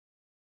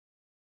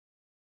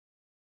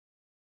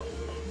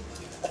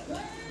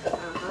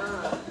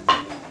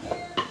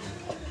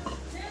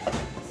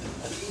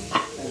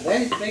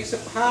makes a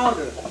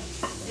powder.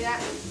 Yeah.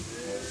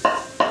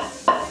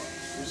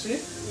 You see?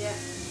 Yeah.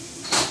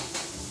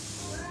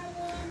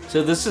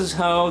 So this is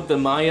how the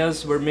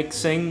Mayas were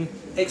mixing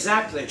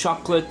Exactly.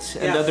 chocolate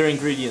and other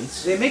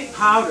ingredients. They make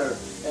powder,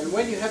 and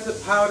when you have the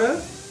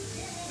powder,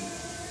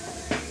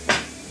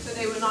 So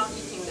they were not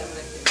eating them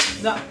like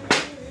this. no.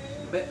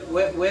 But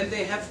when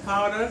they have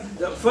powder,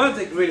 first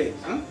they grill it.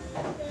 Huh?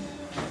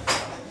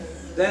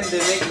 Then they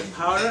make the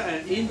powder,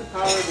 and in the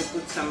powder they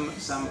put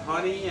some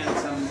honey and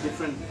some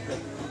different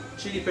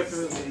chili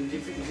peppers and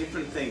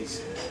different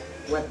things.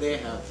 What they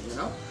have, you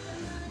know.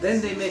 Then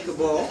they make a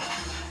ball,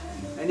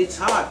 and it's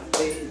hard.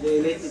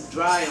 They let it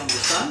dry on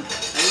the sun,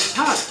 and it's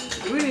hard,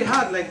 really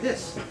hard like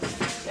this.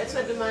 That's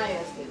what the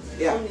Mayas did.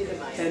 Yeah. Only the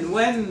Mayas. And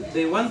when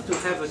they want to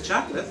have a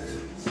chocolate,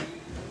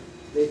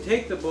 they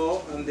take the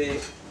ball and they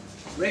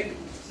break it,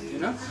 you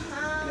know,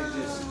 like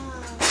this.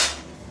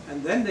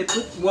 And then they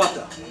put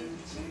water.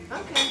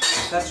 Okay.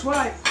 That's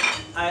why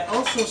I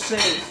also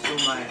say to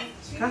my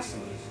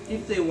customers,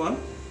 if they want,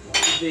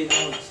 if they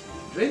don't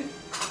drink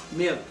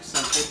milk,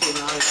 some people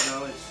now, you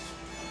know,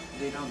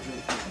 they don't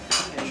drink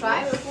milk.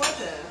 Try with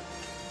water.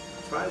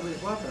 Try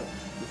with water.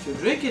 If you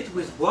drink it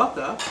with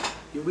water,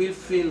 you will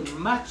feel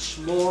much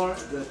more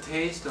the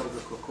taste of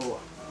the cocoa.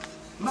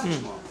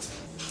 Much more.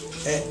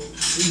 Et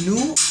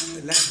nous,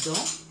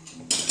 là-dedans,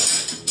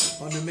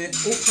 on ne met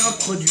aucun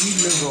produit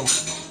levant.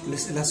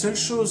 La seule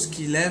chose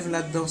qui lève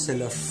là-dedans, c'est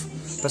l'œuf.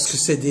 Parce que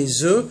c'est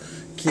des œufs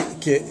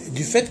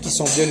du fait qu'ils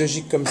sont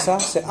biologiques comme ça,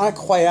 c'est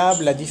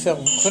incroyable la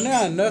différence. Vous prenez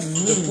un œuf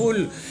de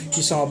poule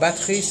qui sont en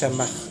batterie, ça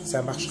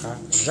marchera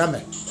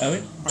jamais. Ah oui?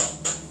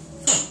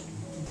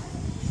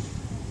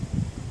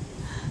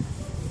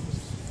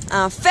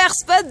 Un fair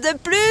spot de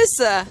plus.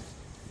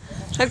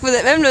 Je crois que vous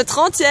êtes même le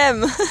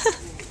 30e.